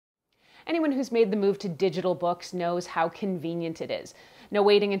anyone who's made the move to digital books knows how convenient it is. No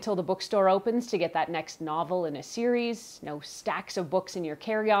waiting until the bookstore opens to get that next novel in a series, no stacks of books in your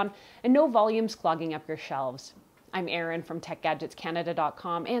carry-on, and no volumes clogging up your shelves. I'm Erin from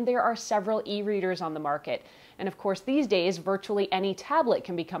TechGadgetsCanada.com, and there are several e-readers on the market. And of course, these days, virtually any tablet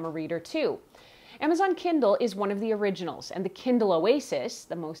can become a reader too. Amazon Kindle is one of the originals, and the Kindle Oasis,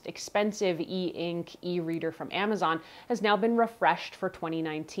 the most expensive e-ink e-reader from Amazon, has now been refreshed for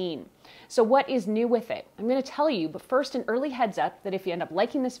 2019. So what is new with it? I'm going to tell you, but first an early heads up that if you end up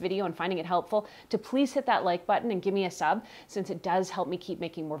liking this video and finding it helpful, to please hit that like button and give me a sub, since it does help me keep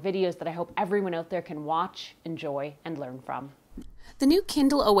making more videos that I hope everyone out there can watch, enjoy, and learn from. The new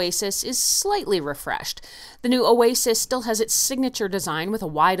Kindle Oasis is slightly refreshed. The new Oasis still has its signature design with a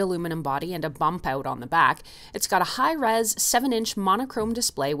wide aluminum body and a bump out on the back. It's got a high-res 7-inch monochrome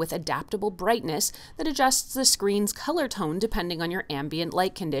display with adaptable brightness that adjusts the screen's color tone depending on your ambient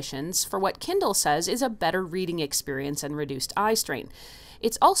light conditions for what Kindle says is a better reading experience and reduced eye strain.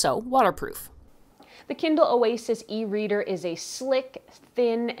 It's also waterproof. The Kindle Oasis e-reader is a slick,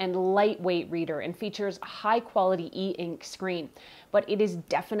 thin, and lightweight reader and features a high-quality e-ink screen, but it is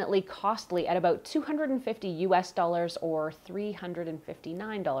definitely costly at about $250 or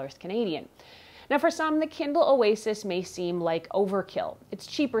 $359 Canadian. Now for some, the Kindle Oasis may seem like overkill. Its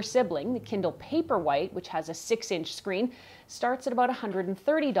cheaper sibling, the Kindle Paperwhite, which has a 6-inch screen, starts at about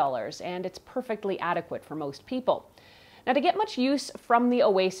 $130, and it's perfectly adequate for most people. Now, to get much use from the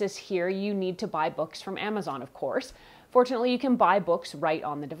Oasis here, you need to buy books from Amazon, of course. Fortunately, you can buy books right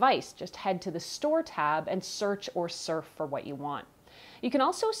on the device. Just head to the Store tab and search or surf for what you want. You can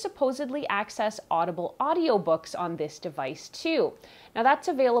also supposedly access Audible audiobooks on this device too. Now, that's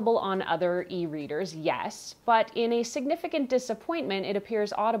available on other e-readers, yes, but in a significant disappointment, it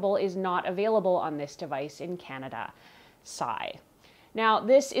appears Audible is not available on this device in Canada. Sigh. Now,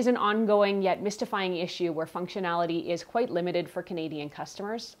 this is an ongoing yet mystifying issue where functionality is quite limited for Canadian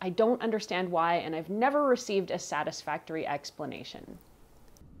customers. I don't understand why, and I've never received a satisfactory explanation.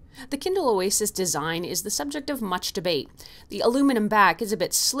 The Kindle Oasis design is the subject of much debate. The aluminum back is a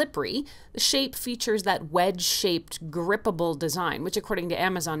bit slippery. The shape features that wedge-shaped, grippable design, which according to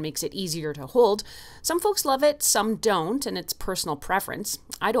Amazon makes it easier to hold. Some folks love it, some don't, and it's personal preference.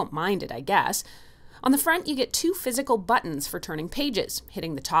 I don't mind it, I guess. On the front, you get 2 physical buttons for turning pages.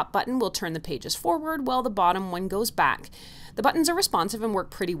 Hitting the top button will turn the pages forward, while the bottom one goes back. The buttons are responsive and work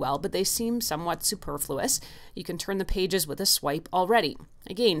pretty well, but they seem somewhat superfluous. You can turn the pages with a swipe already.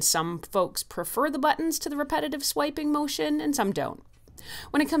 Again, some folks prefer the buttons to the repetitive swiping motion, and some don't.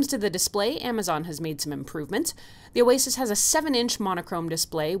 When it comes to the display, Amazon has made some improvements. The Oasis has a 7-inch monochrome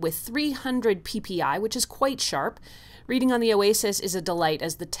display with 300 ppi, which is quite sharp. Reading on the Oasis is a delight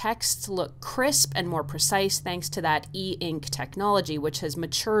as the texts look crisp and more precise thanks to that e-ink technology, which has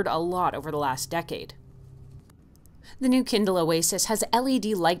matured a lot over the last decade. The new Kindle Oasis has LED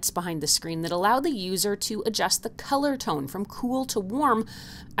lights behind the screen that allow the user to adjust the color tone from cool to warm,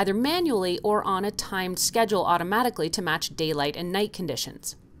 either manually or on a timed schedule automatically to match daylight and night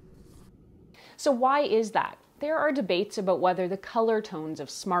conditions. So why is that? There are debates about whether the color tones of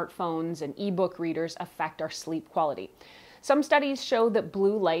smartphones and e-book readers affect our sleep quality. Some studies show that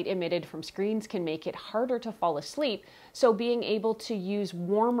blue light emitted from screens can make it harder to fall asleep, so being able to use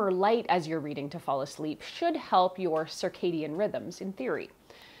warmer light as you're reading to fall asleep should help your circadian rhythms in theory.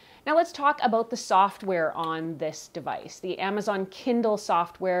 Now let's talk about the software on this device. The Amazon Kindle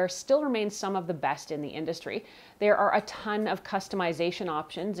software still remains some of the best in the industry. There are a ton of customization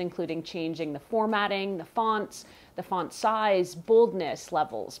options, including changing the formatting, the fonts, the font size, boldness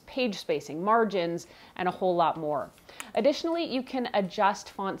levels, page spacing, margins, and a whole lot more. Additionally, you can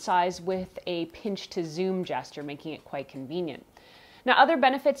adjust font size with a pinch to zoom gesture, making it quite convenient. Now, other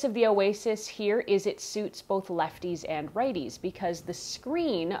benefits of the Oasis here is it suits both lefties and righties because the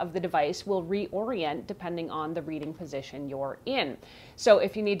screen of the device will reorient depending on the reading position you're in. So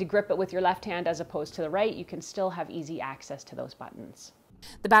if you need to grip it with your left hand as opposed to the right, you can still have easy access to those buttons.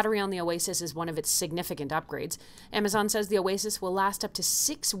 The battery on the Oasis is one of its significant upgrades. Amazon says the Oasis will last up to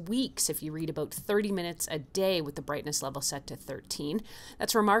 6 weeks if you read about 30 minutes a day with the brightness level set to 13.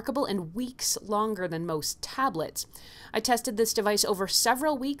 That's remarkable and weeks longer than most tablets. I tested this device over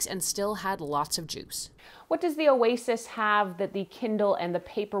several weeks and still had lots of juice. What does the Oasis have that the Kindle and the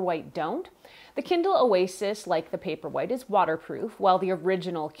Paperwhite don't? The Kindle Oasis, like the Paperwhite, is waterproof, while the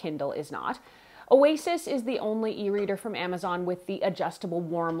original Kindle is not. Oasis is the only e-reader from Amazon with the adjustable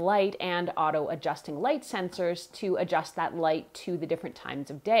warm light and auto-adjusting light sensors to adjust that light to the different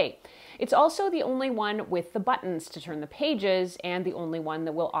times of day. It's also the only one with the buttons to turn the pages and the only one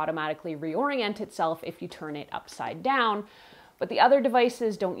that will automatically reorient itself if you turn it upside down. But the other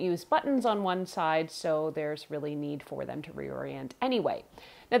devices don't use buttons on one side, so there's really need for them to reorient anyway.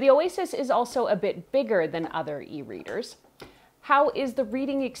 Now, the Oasis is also a bit bigger than other e-readers. How is the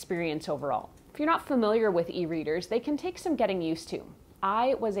reading experience overall? If you're not familiar with e-readers, they can take some getting used to.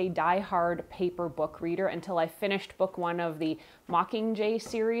 I was a die-hard paper book reader until I finished book 1 of the Mockingjay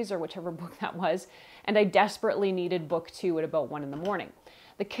series, or whichever book that was, and I desperately needed book 2 at about 1 in the morning.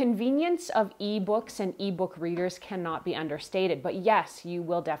 The convenience of e-books and e-book readers cannot be understated, but yes, you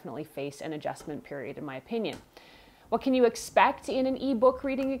will definitely face an adjustment period, in my opinion. What can you expect in an e-book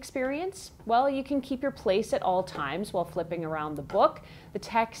reading experience? Well, you can keep your place at all times while flipping around the book. The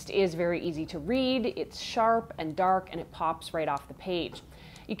text is very easy to read, it's sharp and dark, and it pops right off the page.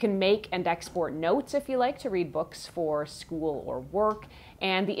 You can make and export notes if you like to read books for school or work,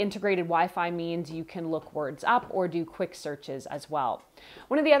 and the integrated Wi-Fi means you can look words up or do quick searches as well.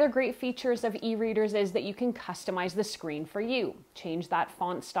 One of the other great features of e-readers is that you can customize the screen for you. Change that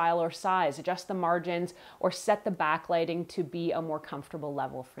font style or size, adjust the margins, or set the backlighting to be a more comfortable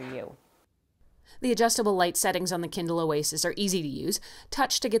level for you. The adjustable light settings on the Kindle Oasis are easy to use.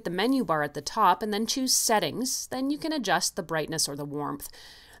 Touch to get the menu bar at the top and then choose Settings. Then you can adjust the brightness or the warmth.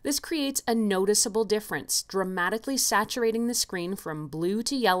 This creates a noticeable difference, dramatically saturating the screen from blue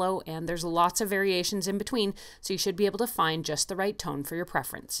to yellow, and there's lots of variations in between, so you should be able to find just the right tone for your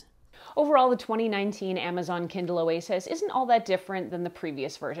preference. Overall, the 2019 Amazon Kindle Oasis isn't all that different than the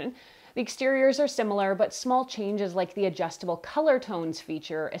previous version. The exteriors are similar, but small changes like the adjustable color tones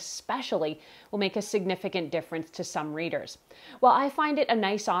feature especially will make a significant difference to some readers. While I find it a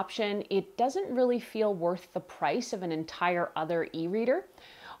nice option, it doesn't really feel worth the price of an entire other e-reader.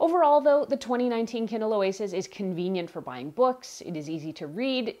 Overall, though, the 2019 Kindle Oasis is convenient for buying books, it is easy to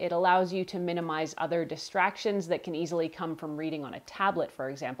read, it allows you to minimize other distractions that can easily come from reading on a tablet, for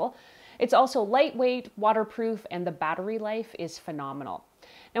example. It's also lightweight, waterproof, and the battery life is phenomenal.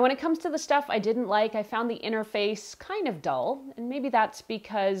 Now, when it comes to the stuff I didn't like, I found the interface kind of dull, and maybe that's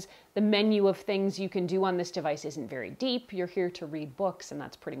because the menu of things you can do on this device isn't very deep. You're here to read books, and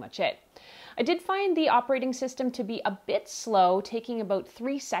that's pretty much it. I did find the operating system to be a bit slow, taking about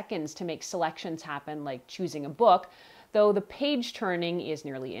 3 seconds to make selections happen, like choosing a book, though the page turning is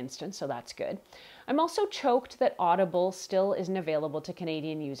nearly instant, so that's good. I'm also choked that Audible still isn't available to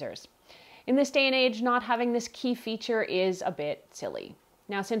Canadian users. In this day and age, not having this key feature is a bit silly.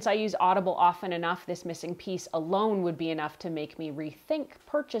 Now, since I use Audible often enough, this missing piece alone would be enough to make me rethink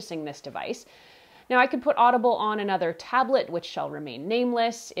purchasing this device. Now, I could put Audible on another tablet, which shall remain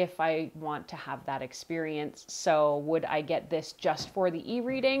nameless, if I want to have that experience. So would I get this just for the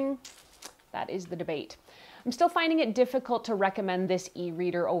e-reading? That is the debate. I'm still finding it difficult to recommend this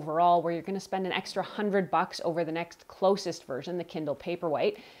e-reader overall, where you're going to spend an extra $100 over the next closest version, the Kindle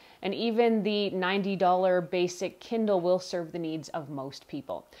Paperwhite. And even the $90 basic Kindle will serve the needs of most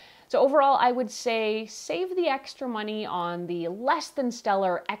people. So overall, I would say save the extra money on the less than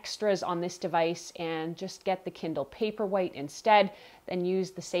stellar extras on this device and just get the Kindle Paperwhite instead, then use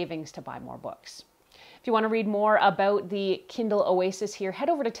the savings to buy more books. If you want to read more about the Kindle Oasis here,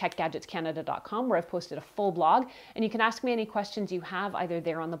 head over to techgadgetscanada.com, where I've posted a full blog, and you can ask me any questions you have either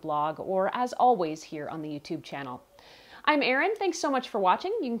there on the blog or, as always, here on the YouTube channel. I'm Erin. Thanks so much for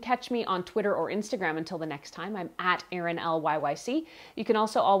watching. You can catch me on Twitter or Instagram until the next time. I'm at ErinLYYC. You can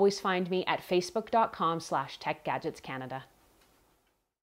also always find me at facebook.com/techgadgetscanada.